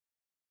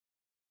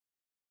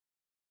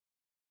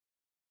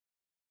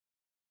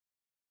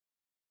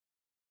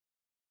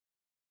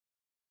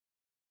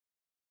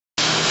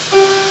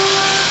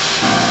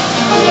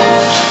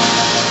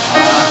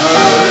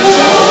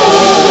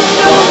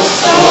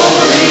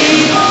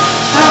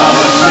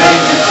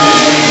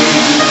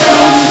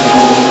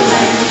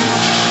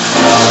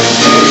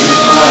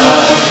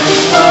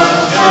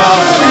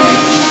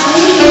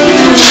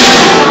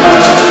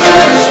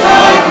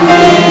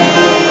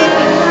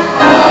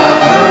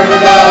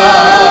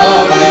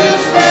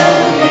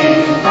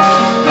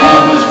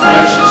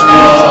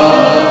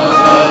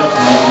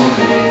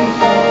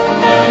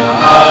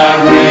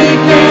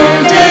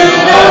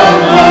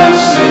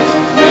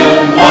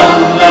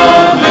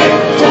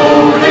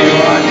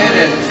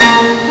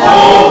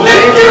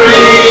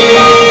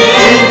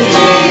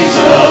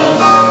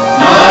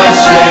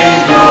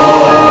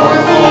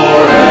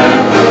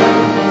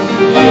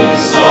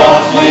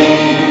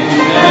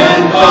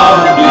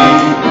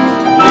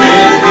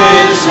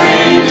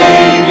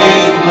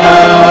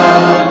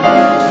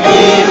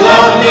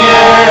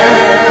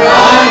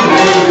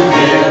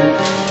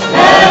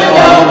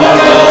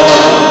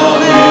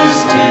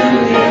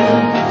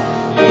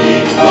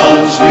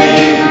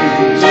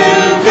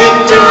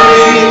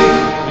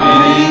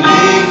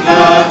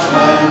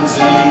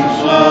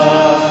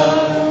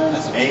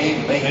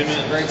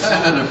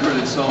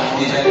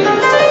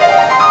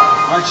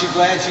Aren't you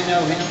glad you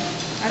know him?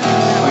 I don't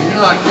know. Well,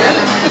 you're not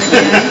kidding.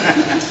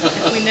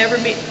 If we never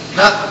meet.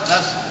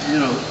 That's, you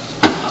know,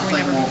 I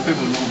think more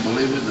people don't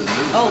believe it than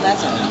do. Oh,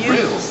 that's a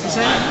beautiful Is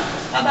song. that?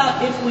 How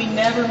about If We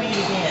Never Meet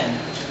Again?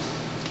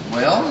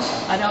 Well,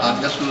 I don't- I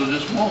guess we'll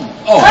just won't.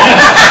 Oh, oh,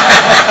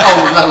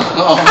 that was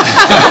long.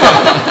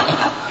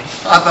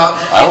 I thought.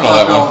 I don't know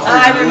that one.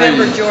 I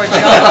remember George Jones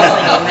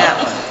singing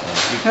that one.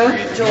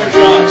 George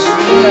Jones.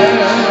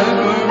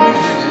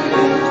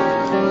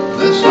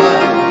 This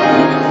time,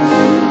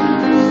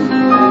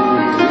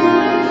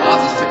 I'll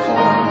just stick on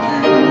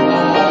you.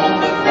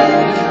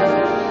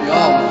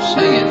 Y'all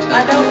sing it.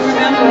 I don't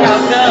remember how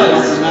it I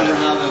don't goes. remember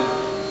how the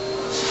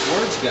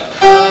words go.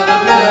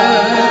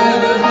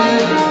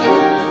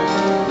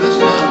 This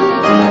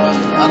time,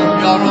 I don't,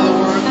 y'all know the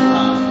words?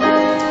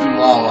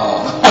 La la.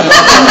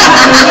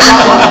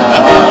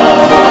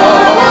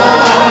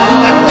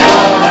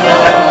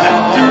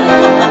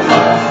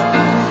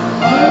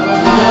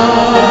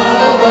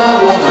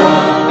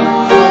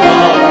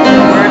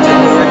 Words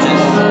are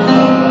gorgeous.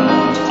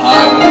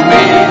 I will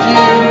meet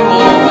you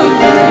on the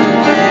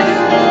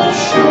beautiful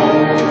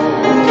shore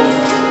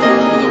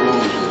of the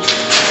roses.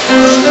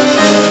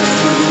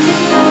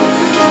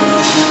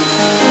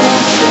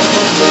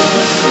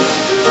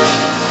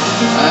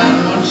 And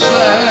when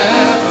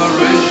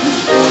separation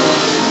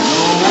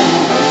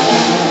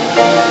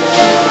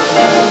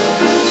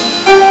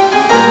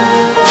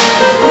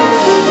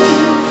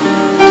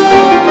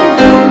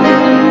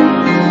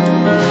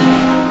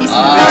He's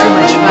having too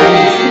much fun.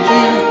 meet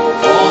you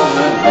on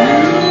that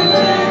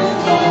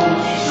beautiful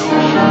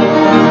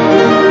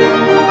shore.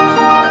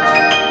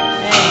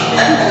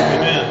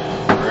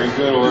 Amen. Very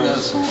good,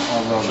 Oris. That's, I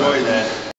love that. Enjoy that.